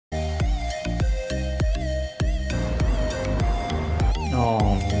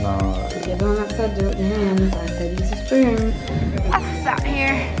No. You're the one that said do it with your hands. I said use a spoon. I'll stop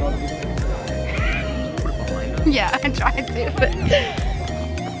here. Yeah, I tried to, but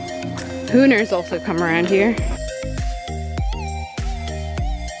Hooners also come around here.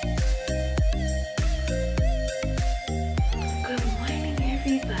 Good morning,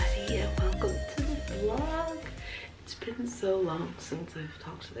 everybody, and welcome to the vlog. It's been so long since I've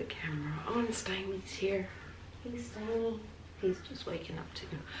talked to the camera. Oh, and Stymie's here. Hey, Stymie. He's just waking up too.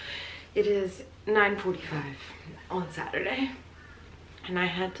 It is 9:45 on Saturday, and I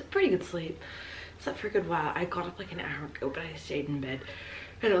had a pretty good sleep. Slept for a good while. I got up like an hour ago, but I stayed in bed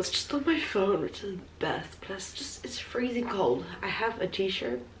and I was just on my phone, which is the best. Plus, just it's freezing cold. I have a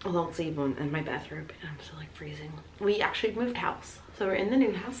t-shirt, a long sleeve one, and my bathrobe, and I'm still like freezing. We actually moved house, so we're in the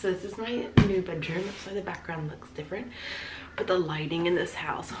new house. So this is my new bedroom. That's why the background looks different. But the lighting in this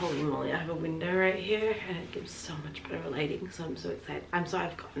house, holy moly! I have a window right here, and it gives so much better lighting. So I'm so excited. I've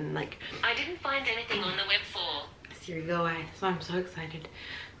gotten like I didn't find anything on the web for. Siri, go away. So I'm so excited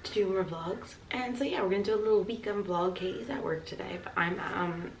to do more vlogs. And so yeah, we're gonna do a little weekend vlog. Katie's at work today, but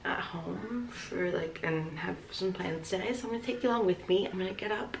I'm at home for like and have some plans today, so I'm gonna take you along with me. I'm gonna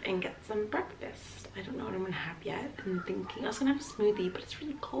get up and get some breakfast. I don't know what I'm gonna have yet. I'm thinking I was gonna have a smoothie, but it's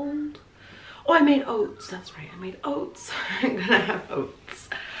really cold. Oh, I made oats. That's right, I made oats. I'm gonna have oats.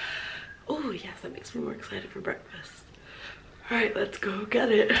 Oh yes, that makes me more excited for breakfast. All right, let's go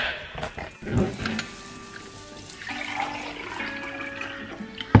get it.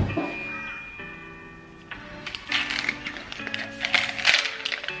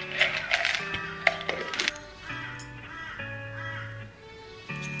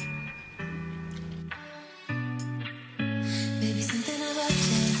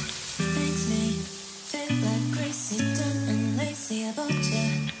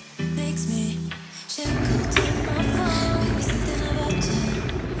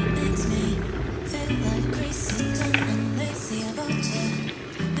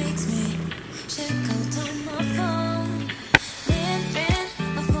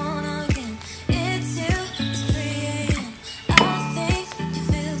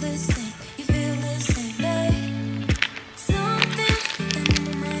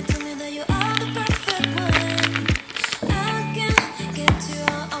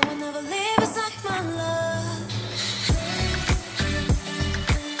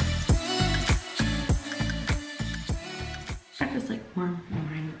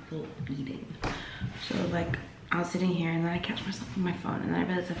 I was sitting here and then I catch myself on my phone and then I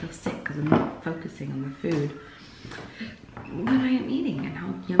realized I feel sick because I'm not focusing on the food that I am eating and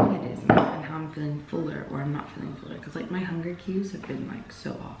how yummy it is and how I'm feeling fuller or I'm not feeling fuller, because like my hunger cues have been like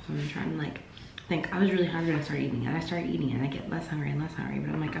so off. So I'm trying to like think I was really hungry and I started eating, and I started eating and I get less hungry and less hungry,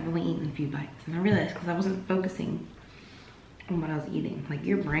 but I'm like I've only eaten a few bites, and I realized because I wasn't focusing on what I was eating. Like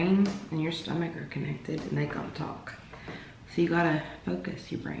your brain and your stomach are connected and they can't talk, so you gotta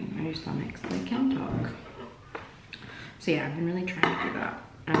focus your brain and your stomach so they can talk. So yeah, I've been really trying to do that.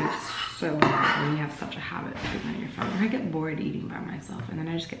 And it's so hard when you have such a habit of eating on your phone. Or I get bored eating by myself and then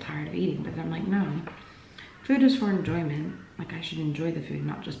I just get tired of eating. But then I'm like, no, food is for enjoyment. Like I should enjoy the food,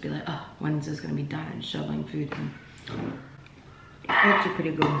 not just be like, oh, when's this gonna be done, and shoveling food in. It's actually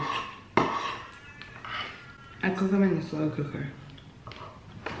pretty good. I cook them in the slow cooker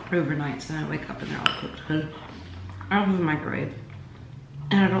overnight, so then I wake up and they're all cooked. I don't have a microwave.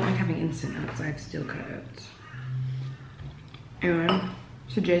 And I don't like having instant oats, so I have steel cut oats. Anyway,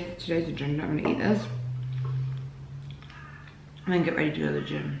 so today's agenda, I'm gonna eat this and then get ready to go to the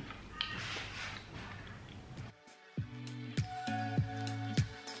gym.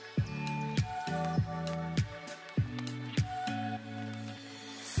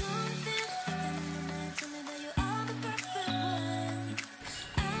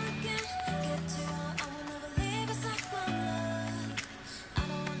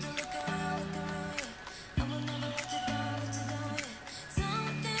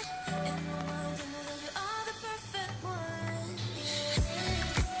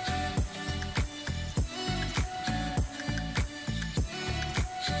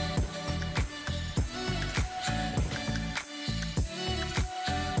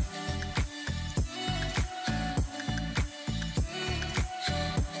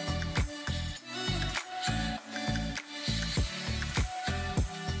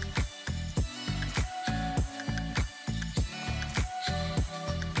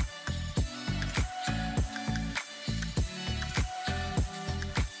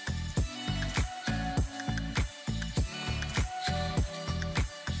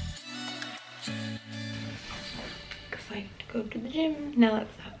 Go to the gym. Now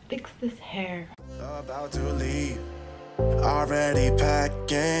let's fix this hair. About to leave. Already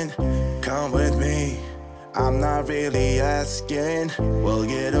packing, come with me. I'm not really asking. We'll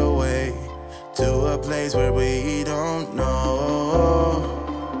get away to a place where we don't know.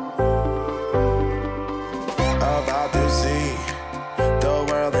 About to see the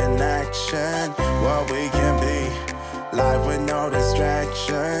world in action, what we can be. Life with no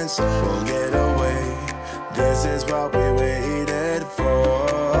distractions, we'll get away. This is what we waited for.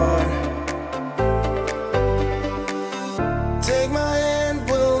 Take my hand,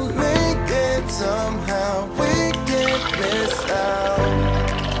 we'll make it somehow. We can't miss out.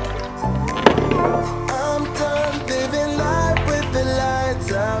 I'm done living life with the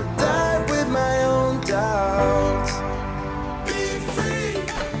lights out. Die with my own doubts. Be free.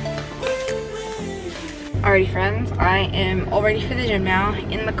 Alrighty friends, I am all ready for the gym now,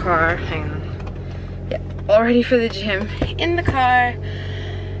 in the car. Hang on. Yep, all ready for the gym, in the car.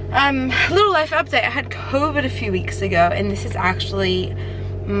 Little life update. I had COVID a few weeks ago, and this is actually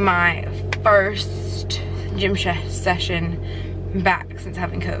my first gym session back since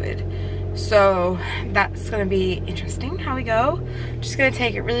having COVID. So that's gonna be interesting how we go. Just gonna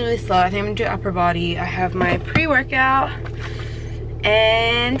take it really slow. I think I'm gonna do upper body. I have my pre-workout,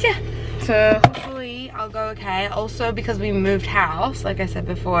 and yeah, so hopefully I'll go okay. Also, because we moved house, like I said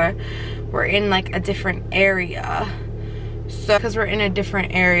before, we're in like a different area. So because we're in a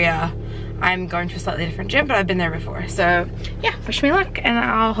different area, I'm going to a slightly different gym, but I've been there before. So yeah, wish me luck, and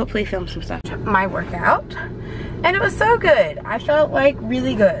I'll hopefully film some stuff. My workout, and it was so good. I felt like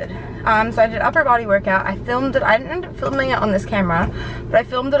really good. So I did upper body workout. I filmed it. I didn't end up filming it on this camera, but I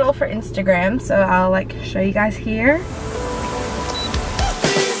filmed it all for Instagram. So I'll like show you guys here.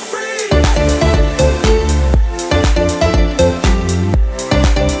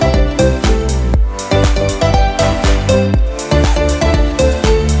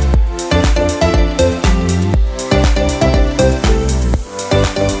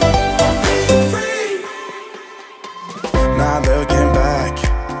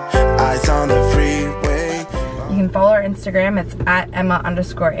 Follow our Instagram, it's at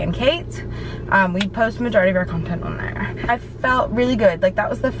Emma_and_Kate. We post majority of our content on there. I felt really good. Like, that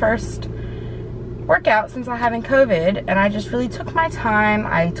was the first workout since I having COVID, and I just really took my time.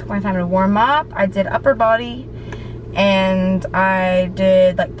 I took my time to warm up. I did upper body, and I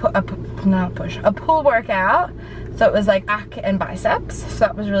did like a pull workout. So it was like back and biceps, so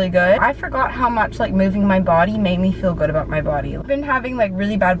that was really good. I forgot how much like moving my body made me feel good about my body. I've been having like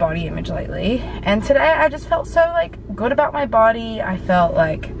really bad body image lately, and today I just felt so like good about my body. I felt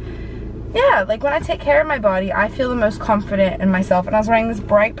like, yeah, like when I take care of my body, I feel the most confident in myself. And I was wearing this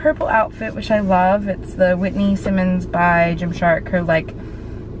bright purple outfit, which I love. It's the Whitney Simmons by Gymshark, her like,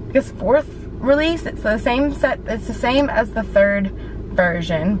 I guess 4th release. It's the same set, it's the same as the 3rd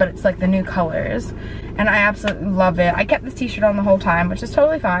version, but it's like the new colors, and I absolutely love it. I kept this t-shirt on the whole time, which is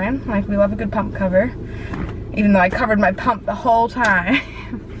totally fine. Like, we love a good pump cover, even though I covered my pump the whole time.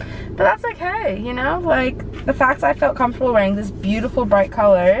 But that's okay, you know, like the fact I felt comfortable wearing this beautiful bright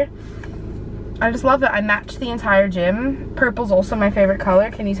color, I just love it. I matched the entire gym. Purple's also my favorite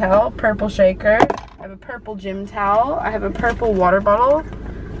color, can you tell? Purple shaker. I have a purple gym towel. I have a purple water bottle.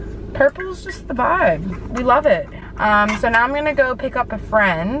 Purple's just the vibe. We love it. So now I'm gonna go pick up a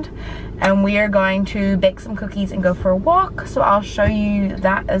friend, and we are going to bake some cookies and go for a walk. So I'll show you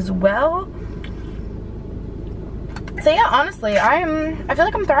that as well. So yeah, honestly, I feel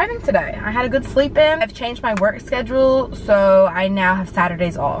like I'm thriving today. I had a good sleep in. I've changed my work schedule, so I now have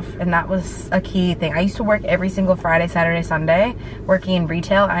Saturdays off, and that was a key thing. I used to work every single Friday, Saturday, Sunday, working in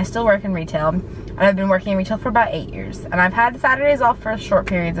retail, and I still work in retail. And I've been working in retail for about 8 years, and I've had Saturdays off for short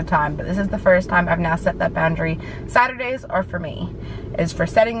periods of time, but this is the first time I've now set that boundary. Saturdays are for me. It's for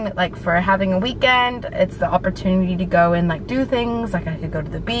setting, like, for having a weekend. It's the opportunity to go and like do things. Like, I could go to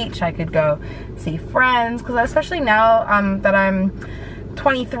the beach, I could go see friends, because especially now that I'm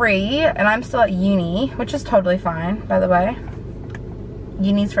 23 and I'm still at uni, which is totally fine, by the way.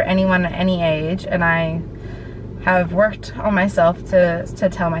 Uni's for anyone at any age, and I have worked on myself to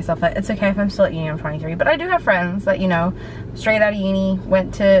tell myself that it's okay if I'm still at uni, I'm 23. But I do have friends that, you know, straight out of uni,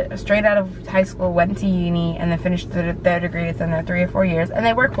 straight out of high school, went to uni, and then finished their degree within their 3 or 4 years, and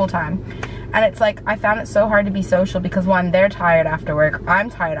they work full time. And it's like, I found it so hard to be social because, one, they're tired after work, I'm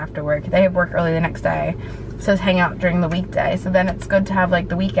tired after work, they have work early the next day, so hang out during the weekday. So then it's good to have like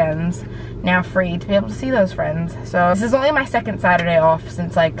the weekends now free to be able to see those friends. So this is only my 2nd Saturday off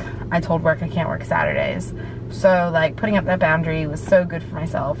since like I told work I can't work Saturdays. So like putting up that boundary was so good for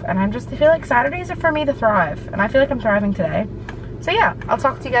myself, and I feel like Saturdays are for me to thrive, and I feel like I'm thriving today. So yeah, I'll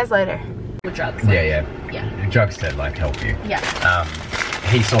talk to you guys later. With drugs. Yeah. Yeah. Drugs that like help you. Yeah.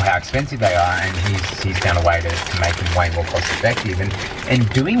 he saw how expensive they are, and he's found a way to make them way more cost effective. And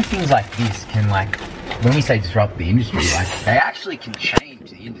doing things like this can, like, when we say disrupt the industry, like, they actually can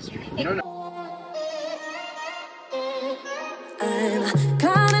change the industry. You know what I'm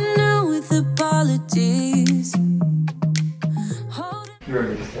kinda new with apologies. You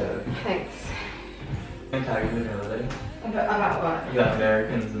already just said. Thanks. Antagonism over there. About what? You got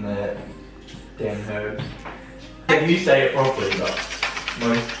Americans and their damn herbs. Can you say it properly, but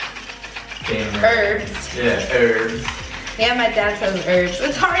most damn Herbs. Yeah, herbs. Yeah, my dad says herbs.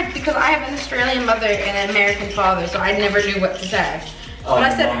 It's hard because I have an Australian mother and an American father, so I never knew what to say. But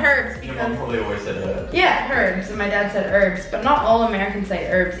I said herbs Your mom because... probably always said herbs. Yeah, herbs, and my dad said herbs, but not all Americans say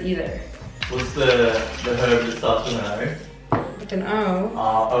herbs either. What's the herb that starts with an O? With an O.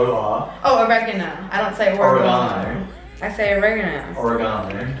 O-R. Oh, oregano. I don't say oregano. Oregano. I say oregano.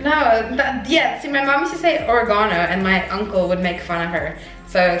 Oregano. No, yeah, see, my mom used to say oregano, and my uncle would make fun of her.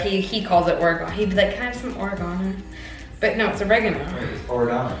 So he calls it oregano. He'd be like, can I have some oregano? But no, it's oregano. It's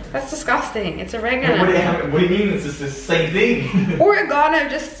oregano. That's disgusting. It's oregano. What do you mean? It's just the same thing. Oregano,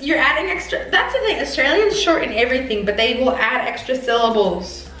 just, you're adding extra, that's the thing, Australians shorten everything, but they will add extra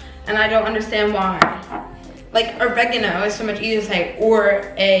syllables, and I don't understand why. Like, oregano is so much easier to say,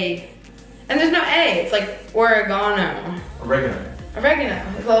 or-a, and there's no A, it's like oregano. Oregano.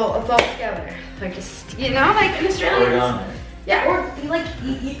 Oregano, it's all together. Like, just, you know, like in Australia. Oregano. Yeah, or, like,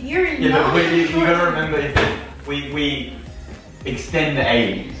 you're Yeah, not but you shortening. gotta remember that we extend the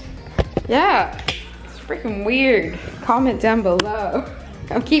A's. Yeah, it's freaking weird. Comment down below.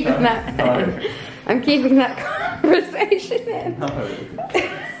 I'm keeping that. No. I'm keeping that conversation in. No.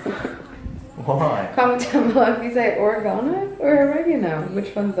 Why? Comment down below if you say oregano or oregano.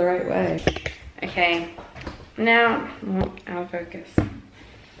 Which one's the right way? Okay. Now, out of focus.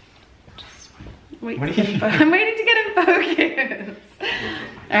 Just wait. What To are get you- in I'm waiting to get in focus.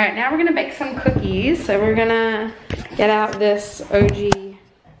 All right, now we're gonna bake some cookies. So we're gonna get out this OG,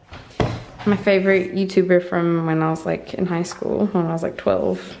 my favorite YouTuber from when I was like in high school, when I was like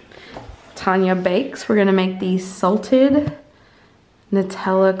 12. Tanya Bakes. We're gonna make these salted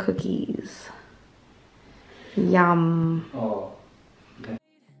Nutella cookies. Yum. Oh.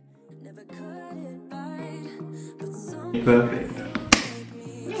 Perfect.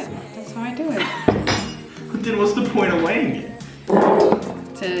 Yeah, that's how I do it. Then what's the point of weighing it?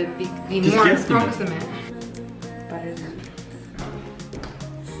 To be Just more guesstimate. approximate. Better than.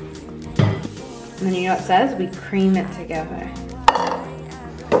 And then you know what it says? We cream it together.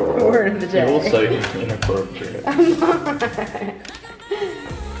 Word of the day. You're also inappropriate. I'm not. Now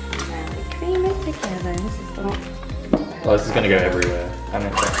we cream it together. This is little. Oh, this is gonna go everywhere. I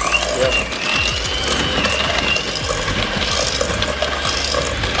mean, yep.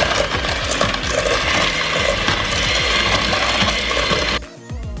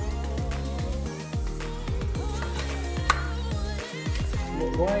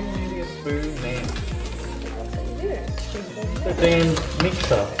 Why are you using a spoon, man? That's how you do it. The damn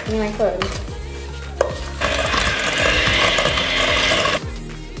mixer. In my clothes.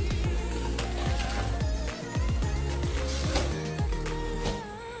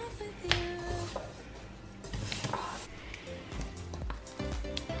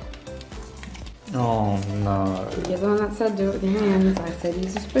 Oh no. You're the one that said do it with your hands. I said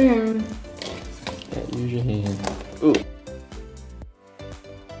use a spoon. Yeah, use your hand. Ooh.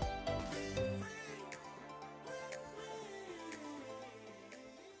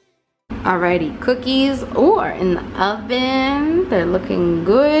 Alrighty, cookies are in the oven. They're looking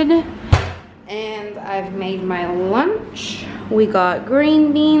good. And I've made my lunch. We got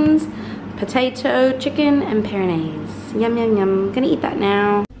green beans, potato, chicken, and peronaise. Yum, yum, yum. Gonna eat that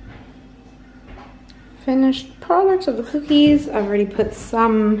now. Finished products of the cookies. I've already put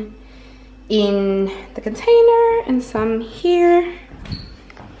some in the container and some here.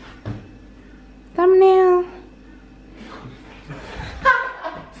 Thumbnail.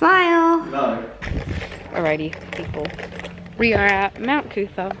 Smile. No. Alrighty, people. We are at Mount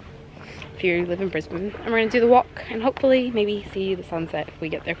Cootha, if you live in Brisbane. And we're gonna do the walk and hopefully maybe see the sunset if we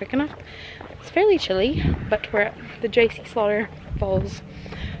get there quick enough. It's fairly chilly, but we're at the JC Slaughter Falls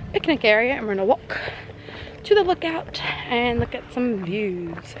picnic area and we're gonna walk to the lookout and look at some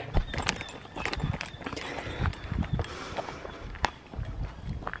views.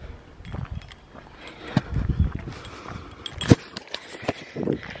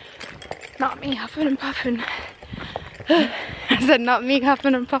 Not me huffing and puffing. I said not me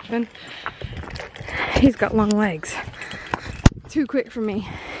huffing and puffing. He's got long legs. Too quick for me.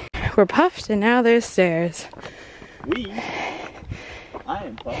 We're puffed and now there's stairs. I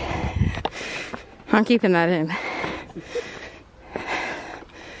am puffed. I'm keeping that in.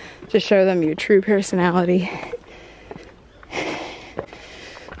 to show them your true personality.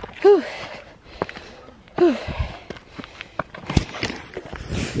 Whew. Whew.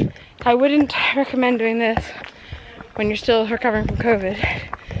 I wouldn't recommend doing this when you're still recovering from COVID,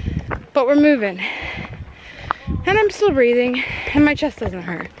 but we're moving. And I'm still breathing, and my chest doesn't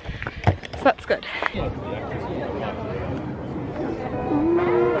hurt. So that's good.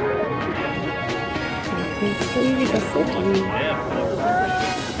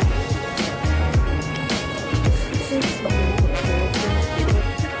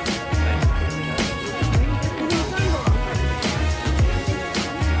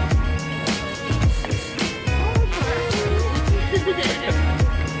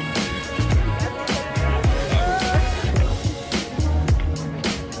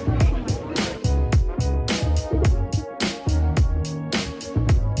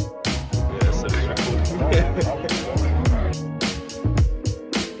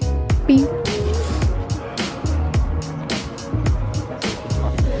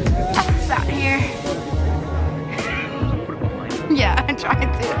 Yeah, I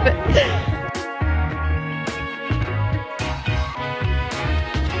tried to, but...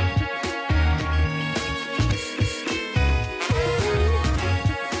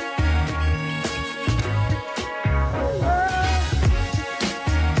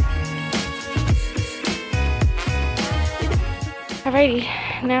 Alrighty,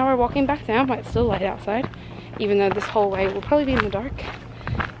 now we're walking back down while it's still light outside, even though this whole way will probably be in the dark.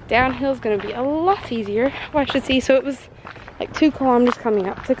 Downhill is going to be a lot easier. Well, I should see, so it was like 2 kilometers coming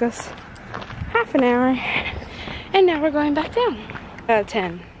up. Took us half an hour, and now we're going back down.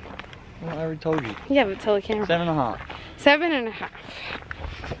 10. Well, I already told you. Yeah, but tell the camera. 7.5. 7.5.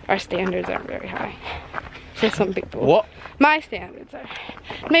 Our standards aren't very high for some people. What? My standards are.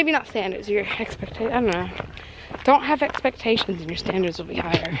 Maybe not standards, your expectations. I don't know. Don't have expectations and your standards will be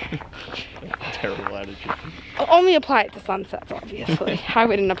higher. Terrible attitude. Only apply it to sunsets, obviously. I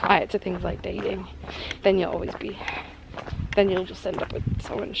wouldn't apply it to things like dating. Then you'll always be... Then you'll just end up with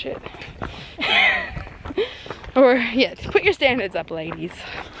someone shit. Or, yeah, put your standards up, ladies.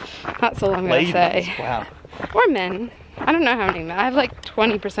 That's all I'm going to say. Wow. Or men. I don't know how many men. I have like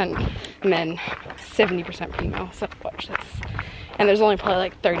 20% men, 70% female, so watch this. And there's only probably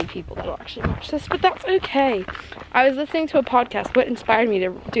like 30 people that'll actually watch this, but that's okay. I was listening to a podcast. What inspired me to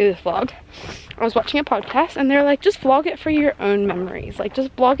do this vlog? I was watching a podcast and they're like, just vlog it for your own memories. Like,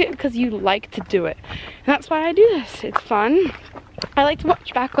 just vlog it because you like to do it. And that's why I do this. It's fun. I like to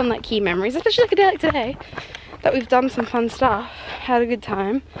watch back on like key memories, especially like a day like today, that we've done some fun stuff, had a good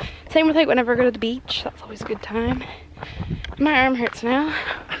time. Same with like whenever I go to the beach, that's always a good time. My arm hurts now.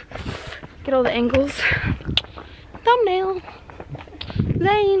 Get all the angles. Thumbnail.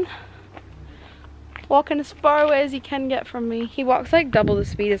 Zane. Walking as far away as he can get from me. He walks like double the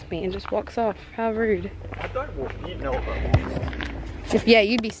speed as me and just walks off. How rude. I don't walk. You know about If yeah,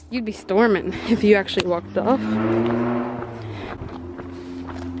 you'd be storming if you actually walked off.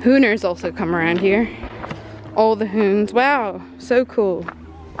 Hooners also come around here. All the hoons. Wow, so cool.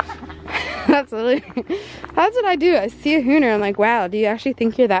 That's what I do. I see a hooner, I'm like, wow, do you actually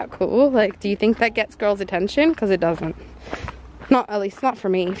think you're that cool? Like, do you think that gets girls' attention? Because it doesn't. Not, at least not for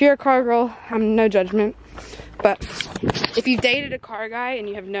me. If you're a car girl, I'm no judgment. But if you dated a car guy and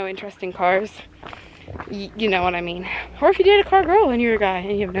you have no interest in cars, you know what I mean. Or if you date a car girl and you're a guy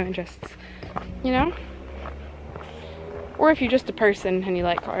and you have no interests, you know? Or if you're just a person and you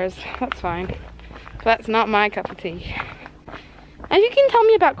like cars, that's fine. But that's not my cup of tea. And you can tell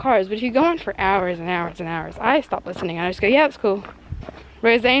me about cars, but if you go on for hours and hours and hours, I stop listening and I just go, yeah, that's cool.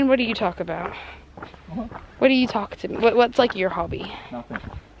 Roseanne, what do you talk about? What do you talk to me? What's like your hobby?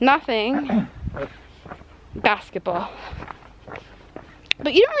 Nothing. Nothing? Basketball.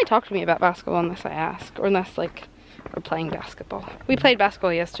 But you don't really talk to me about basketball unless I ask, or unless like we're playing basketball. We played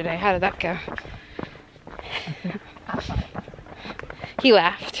basketball yesterday. How did that go? He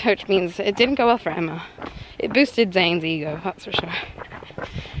laughed, which means it didn't go well for Emma. It boosted Zane's ego, that's for sure.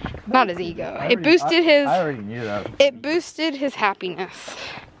 Not his ego. It boosted his... I already knew that. It boosted his happiness.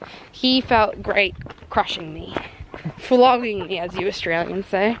 He felt great crushing me. Flogging me, as you Australians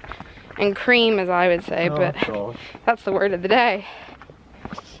say. And cream, as I would say, but gosh. That's the word of the day.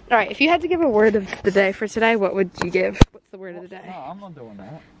 Alright, if you had to give a word of the day for today, what would you give? What's the word of the day? No, I'm not doing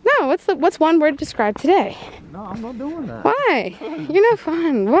that. No, what's one word to describe today? No, I'm not doing that. Why? You're no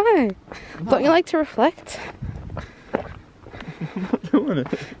fun. Why? No. Don't you like to reflect? I'm not doing it.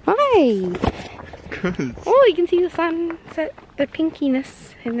 Why? Because. Oh, you can see the sunset, the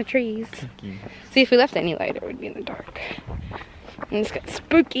pinkiness in the trees. See, if we left any light, it would be in the dark. And it's got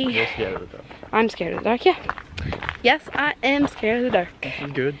spooky. You're scared of the dark. I'm scared of the dark, yeah. Yes, I am scared of the dark. This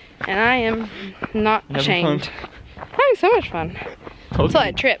is good. And I am not Having ashamed. fun. Having so much fun. Until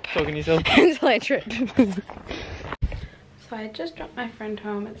I trip. Talking to yourself. Until I trip. So I just dropped my friend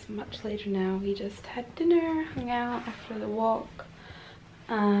home. It's much later now. We just had dinner, hung out after the walk.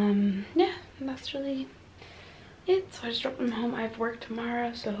 Yeah, and that's really it. So I just dropped him home. I have work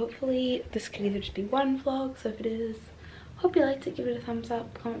tomorrow, so hopefully this could either just be one vlog. So if it is, hope you liked it. Give it a thumbs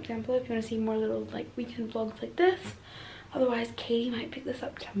up. Comment down below if you want to see more little like weekend vlogs like this. Otherwise, Katie might pick this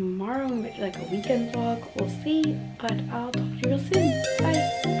up tomorrow and make like a weekend vlog. We'll see. But I'll talk to you real soon.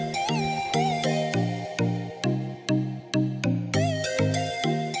 Bye.